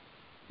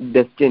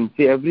destined,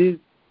 see, every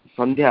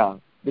Sandhya,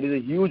 there is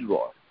a huge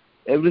war.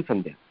 Every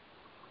Sandhya.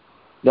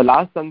 The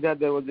last Sandhya,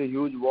 there was a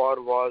huge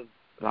war, was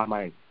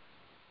Ramayana.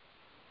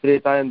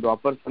 Treta and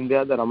Dwapar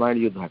Sandhya, the Ramayana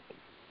Yuddha happened.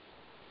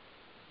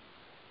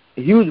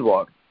 A huge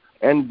war.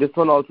 And this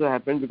one also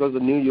happened because the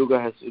new Yuga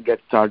has to get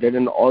started,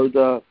 and all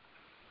the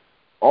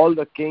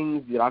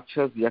kings, the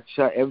Rakshas,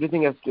 Yaksha,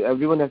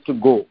 everyone has to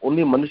go.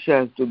 Only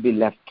Manushya has to be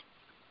left.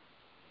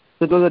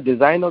 So it was a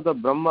design of the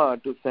Brahma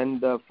to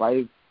send the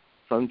 5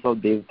 sons of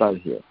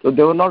Devatas here. So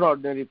they were not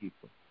ordinary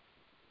people.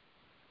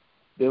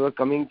 They were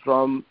coming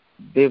from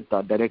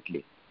Devata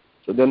directly.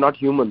 So they're not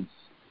humans.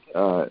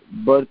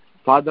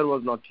 Father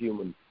was not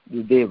human,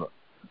 the Deva.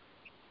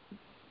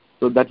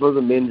 So that was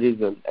the main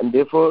reason. And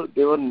therefore,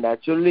 they were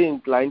naturally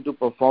inclined to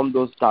perform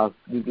those tasks.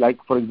 Like,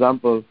 for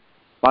example,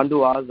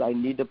 Pandu asked, I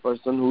need a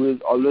person who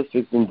is always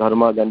fixed in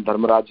Dharma. Then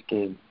Dharmaraj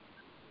came.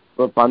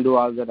 So Pandu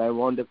asked that I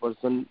want a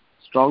person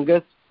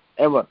strongest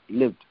ever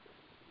lived.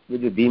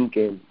 Which Bhim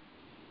came.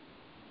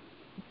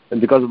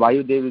 And because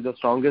Vayudev is the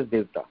strongest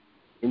Devata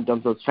in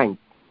terms of strength.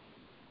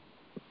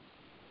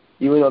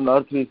 Even on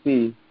earth we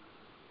see,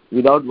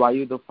 without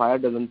Vayu the fire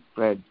doesn't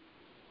spread.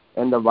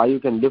 And the Vayu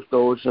can lift the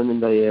ocean in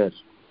the air.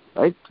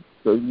 Right?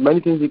 So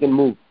many things he can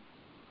move.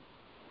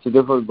 So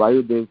therefore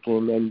Vayudev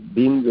came, and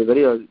Bhim, a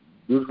very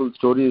beautiful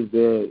story is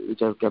there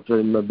which I have captured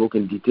in my book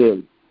in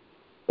detail.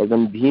 That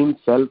when Bhim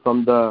fell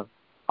from the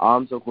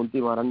arms of Kunti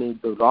Maharani,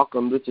 the rock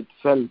on which it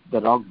fell, the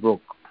rock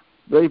broke.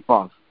 Very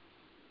fast.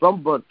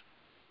 From birth.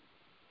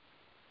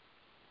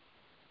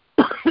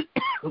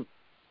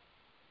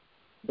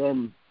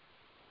 Then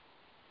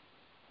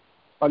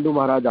Pandu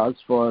Maharaj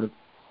asked for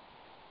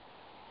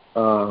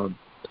a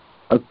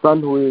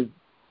son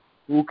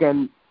who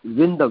can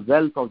win the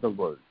wealth of the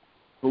world,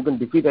 who can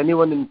defeat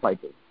anyone in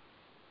fighting.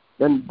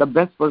 Then the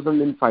best person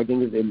in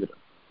fighting is Indra.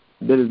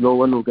 There is no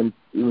one who can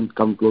even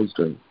come close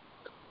to him.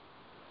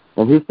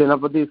 And his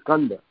Senapati is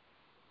Skanda,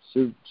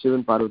 Shiv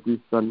and Parvati's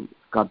son,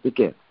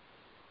 Kartikeya.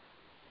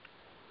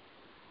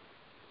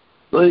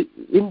 So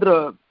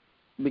Indra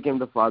became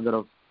the father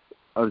of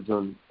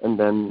Arjun, and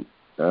then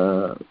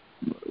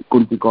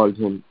Kunti called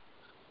him.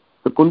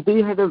 So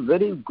Kunti had a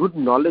very good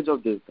knowledge of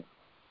Devata.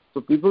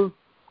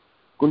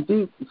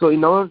 So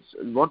in our,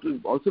 what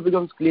also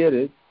becomes clear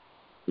is,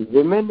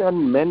 women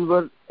and men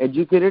were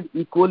educated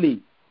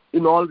equally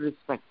in all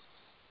respects.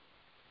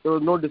 There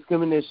was no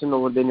discrimination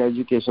over in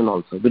education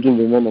also between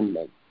women and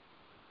men.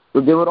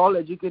 So they were all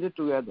educated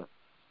together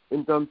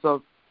in terms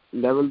of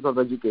levels of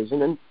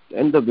education,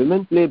 and the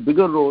women play a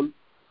bigger role,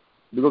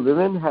 because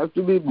women have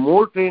to be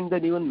more trained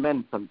than even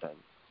men sometimes.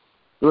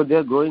 So they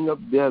are growing up,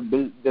 they are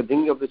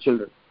bringing up the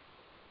children.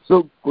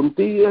 So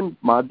Kunti and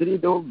Madri,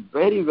 they were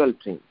very well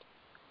trained.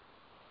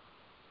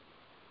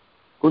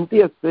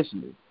 Kunti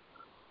especially.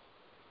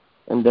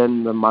 And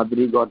then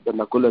Madri got the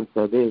Nakul and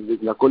Sahadev.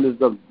 Nakul is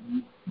the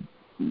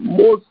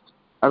most,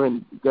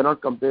 you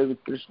cannot compare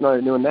with Krishna or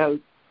anyone else,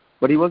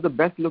 but he was the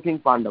best looking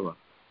Pandava.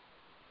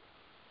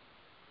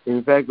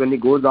 In fact, when he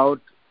goes out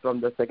from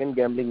the second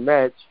gambling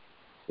match,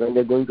 when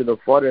they're going to the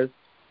forest,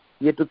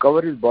 he had to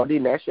cover his body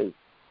in ashes,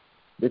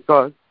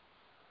 because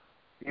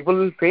people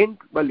will faint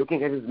by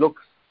looking at his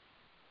looks.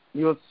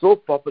 He was so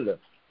popular.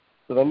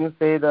 So when you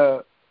say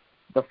the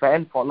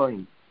fan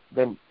following,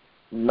 then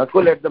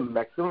Nakul had the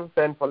maximum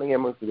fan following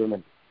amongst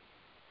women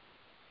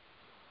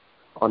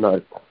on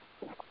earth.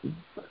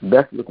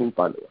 Best looking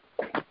Pandava.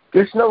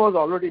 Krishna was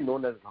already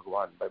known as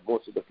Bhagwan by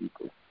most of the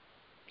people.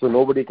 So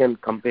nobody can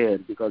compare,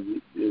 because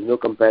there is no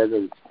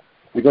comparison.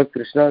 Because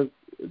Krishna's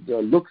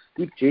looks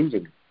keep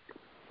changing.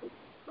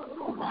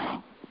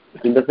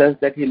 In the sense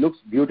that he looks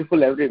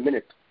beautiful every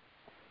minute.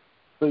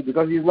 So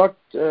because he's not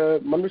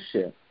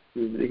Manushya,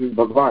 he's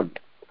Bhagwan.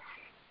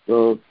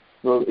 So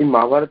in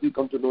Mahabharata you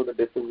come to know the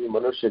difference between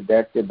Manushya,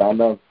 Daitya,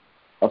 Danav,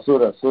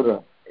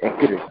 Asura,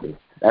 accurately.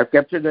 I've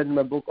captured that in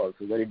my book also,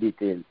 very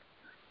detailed.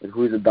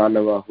 Who is a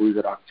Danava, who is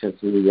a Rakshas,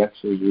 who is a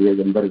Yaksha, who is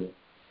a Gandharva.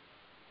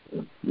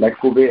 Like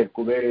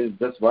Kuber is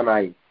just one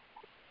eye.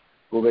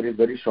 Kuber is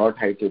very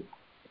short-heighted.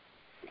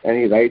 And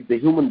he rides a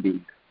human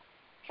being.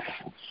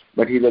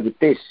 But he's a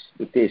Vitesh.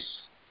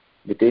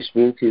 Vitesh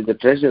means he is the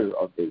treasure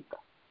of Devta.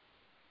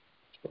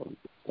 So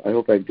I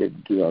hope I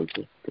did give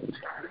answer.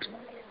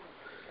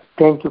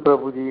 Thank you,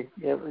 Prabhuji.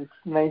 Yeah, it's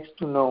nice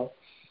to know,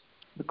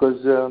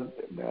 because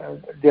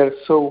they are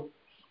so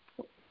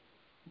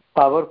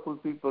powerful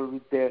people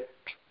with their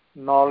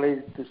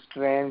knowledge, the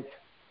strength,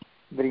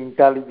 their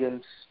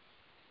intelligence,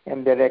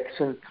 and their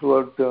action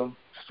throughout the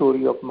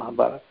story of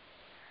Mahabharata.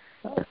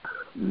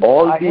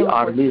 All the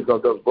armies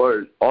of the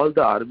world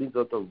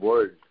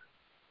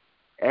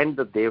and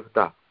the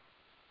Devta,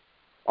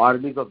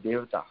 armies of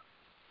Devta,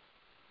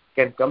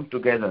 can come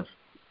together.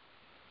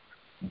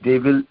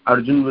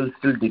 Arjun will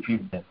still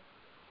defeat them.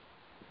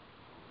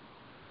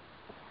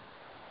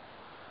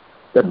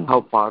 That's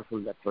how powerful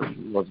that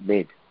person was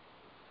made.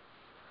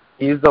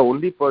 He is the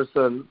only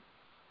person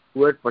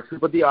who had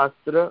Pashupati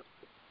Astra,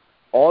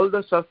 all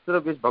the Shastra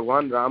which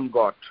Bhagwan Ram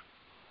got,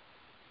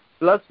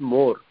 plus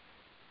more,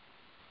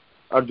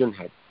 Arjun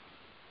had.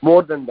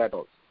 More than that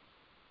also.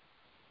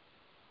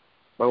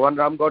 Bhagwan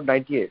Ram got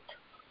 98.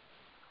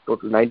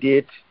 Total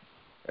 98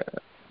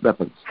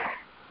 weapons.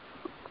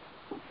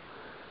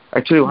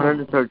 Actually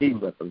 113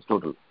 weapons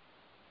total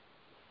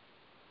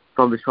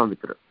from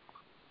Vishwamitra.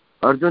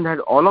 Arjun had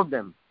all of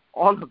them.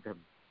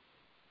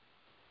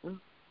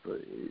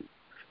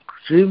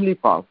 Extremely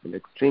powerful.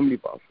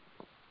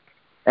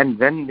 And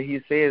when he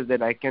says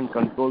that I can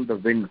control the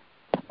wind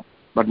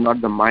but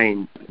not the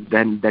mind,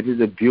 then that is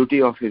the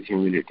beauty of his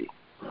humility.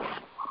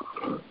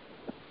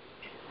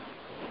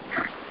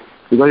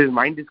 Because his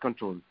mind is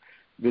controlled.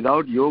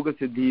 Without Yoga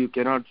Siddhi, you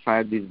cannot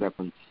fire these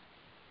weapons.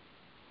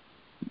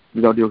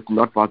 Without yoga,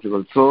 not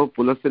possible. So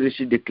Pulasya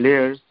Rishi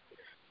declares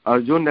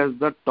Arjun as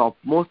the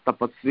topmost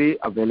tapasvi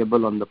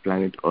available on the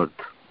planet Earth.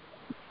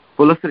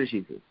 Pulasya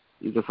Rishi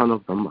is the son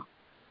of Brahma.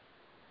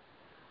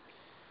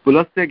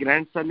 Pulasya's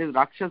grandson is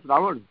Rakshas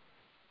Ravan.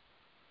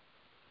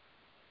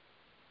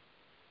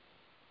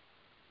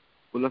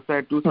 Pulasya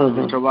had two sons,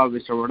 Vishrava,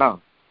 Vishravada.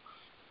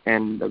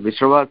 And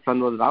Vishrava's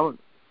son was Ravan.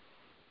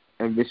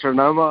 And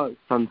Vishrava's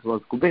son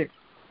was Kuber.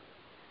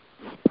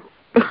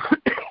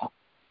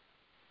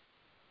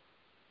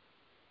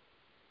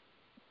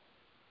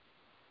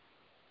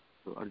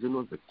 So Arjun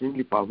was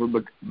extremely powerful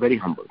but very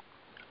humble.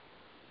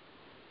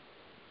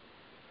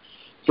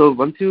 So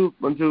once you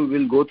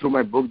will go through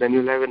my book, then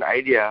you'll have an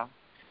idea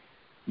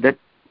that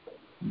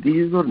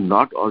these were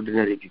not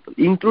ordinary people,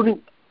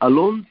 including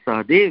alone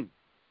Sahadev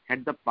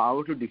had the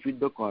power to defeat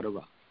the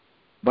Kaurava.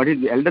 But his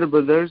elder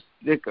brothers,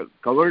 they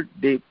covered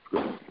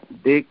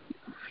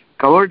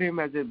him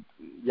as a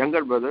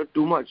younger brother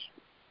too much.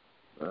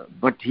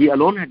 But he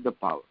alone had the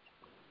power.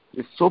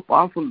 He's so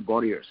powerful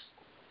warriors.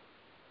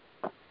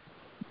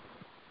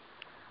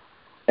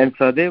 And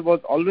Sahadev was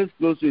always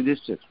close to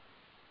Yudhishthira.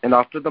 And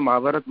after the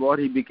Mahabharata war,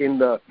 he became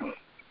the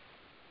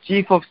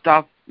chief of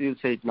staff, you'll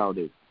say it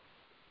nowadays,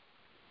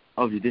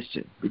 of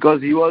Yudhishthira.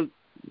 Because he was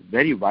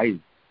very wise.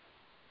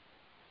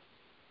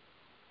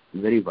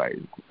 Very wise.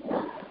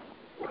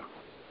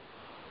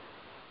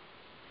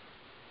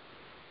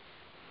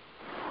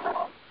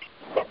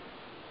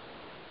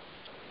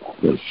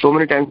 So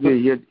many times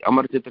we hear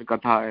Amar Chitra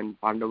Katha and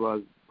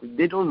Pandavas,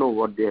 they don't know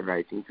what they are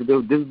writing.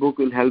 So this book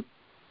will help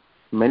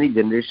many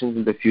generations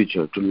in the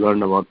future to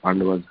learn about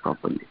Pandavas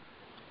properly.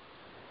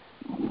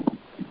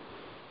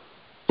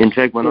 In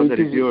fact, one of the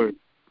reviewers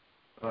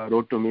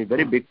wrote to me,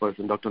 very big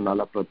person, Dr.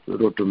 Nalapat,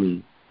 wrote to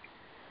me,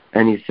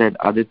 and he said,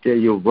 Aditya,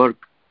 your work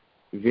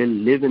will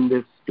live in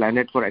this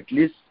planet for at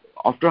least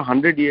after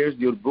 100 years,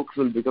 your books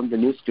will become the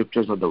new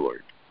scriptures of the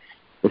world.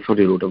 That's what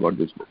he wrote about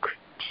this book.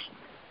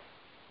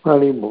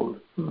 Very bold.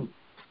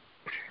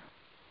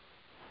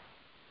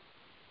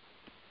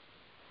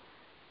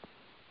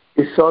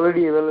 It's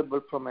already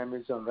available from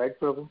Amazon, right,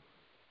 Prabhu?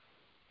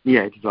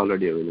 Yeah, it is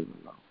already available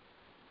now.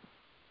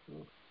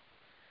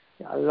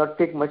 I will not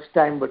take much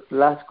time, but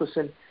last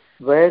question.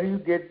 Where you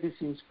get this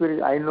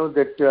inspiration? I know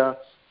that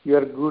you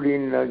are good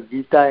in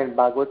Gita and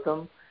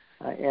Bhagavatam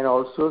and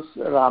also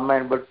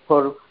Ramayana, but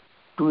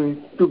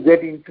to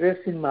get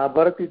interest in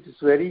Mahabharata, it is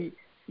very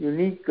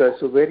unique.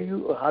 So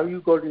how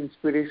you got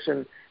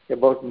inspiration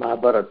about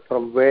Mahabharata?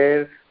 From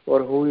where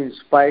or who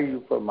inspired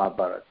you for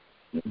Mahabharata?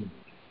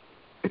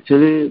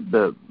 Actually,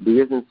 the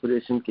biggest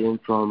inspiration came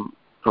from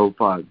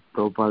Prabhupada.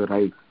 Prabhupada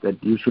writes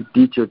that you should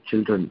teach your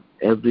children,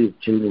 everybody,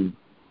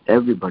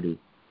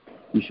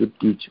 you should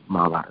teach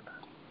Mahabharata.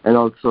 And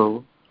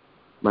also,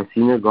 my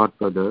senior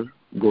godbrother,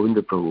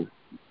 Govinda Prabhu.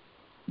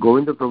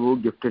 Govinda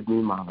Prabhu gifted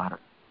me Mahabharata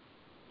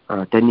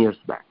 10 years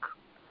back.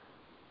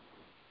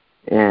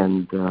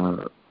 And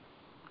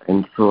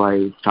so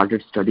I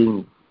started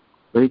studying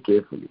very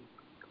carefully.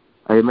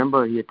 I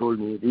remember he had told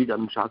me, read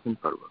Anushasan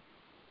Parva.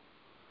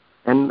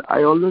 And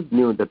I always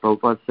knew that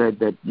Prabhupada said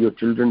that your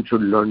children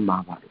should learn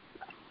Mahabharata.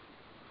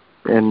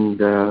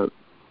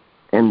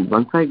 And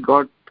once I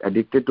got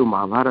addicted to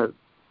Mahabharata,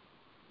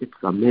 it's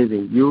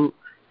amazing. You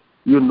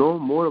know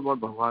more about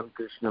Bhagavan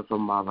Krishna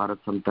from Mahabharata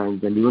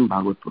sometimes than even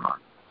Bhagavad Puran,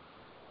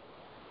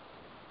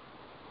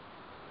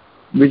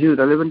 which is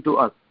relevant to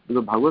us,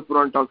 because Bhagavad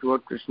Puran talks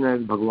about Krishna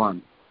as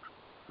Bhagavan.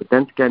 The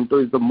 10th canto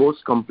is the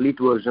most complete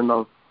version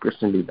of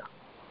Krishna Lila.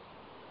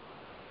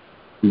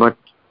 But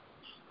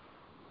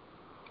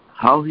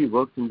how he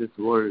works in this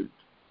world,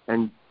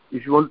 and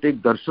if you want to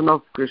take darshan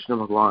of Krishna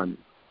Bhagavan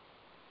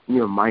in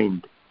your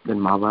mind, then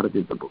Mahabharata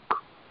is the book.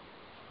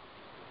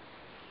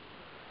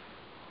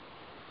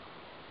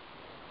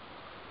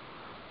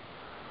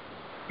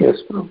 Yes,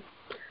 Prabhu.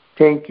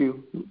 Thank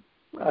you.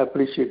 I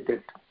appreciate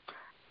that.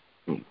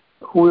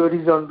 Whoever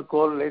is on the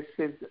call, let's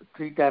say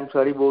 3 times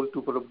Hari Bol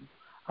to Prabhu.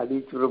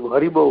 Aditya Prabhu.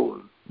 Hari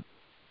Bol.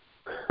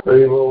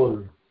 Hari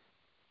Bol.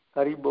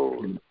 Hari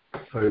Bol.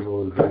 Hari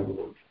Bol. Hari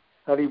Bol.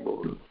 Hari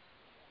Bol.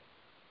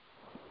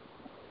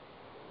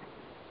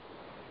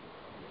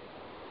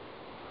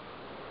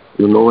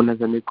 If no one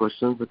has any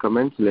questions or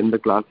comments, we'll end the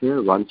class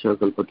here. Vancha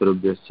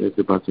kalpatarubhyascha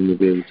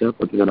kripasindhubhyascha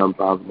patitanam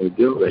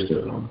pavanebhyo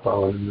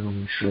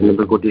vaishnavabhyo.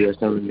 Nanda Koti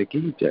Vaishnava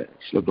ki jai.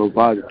 Shri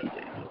Prabhupada ki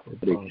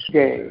jai.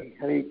 Jai.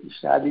 Hare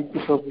Krishna.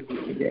 Aditya Prabhu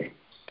ki jai.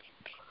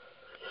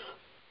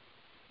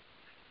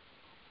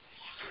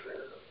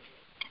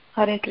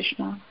 Hare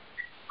Krishna.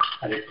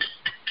 Hare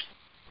Krishna.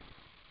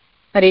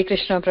 Hare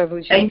Krishna,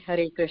 Prabhuji.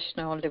 Hare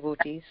Krishna, all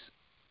devotees.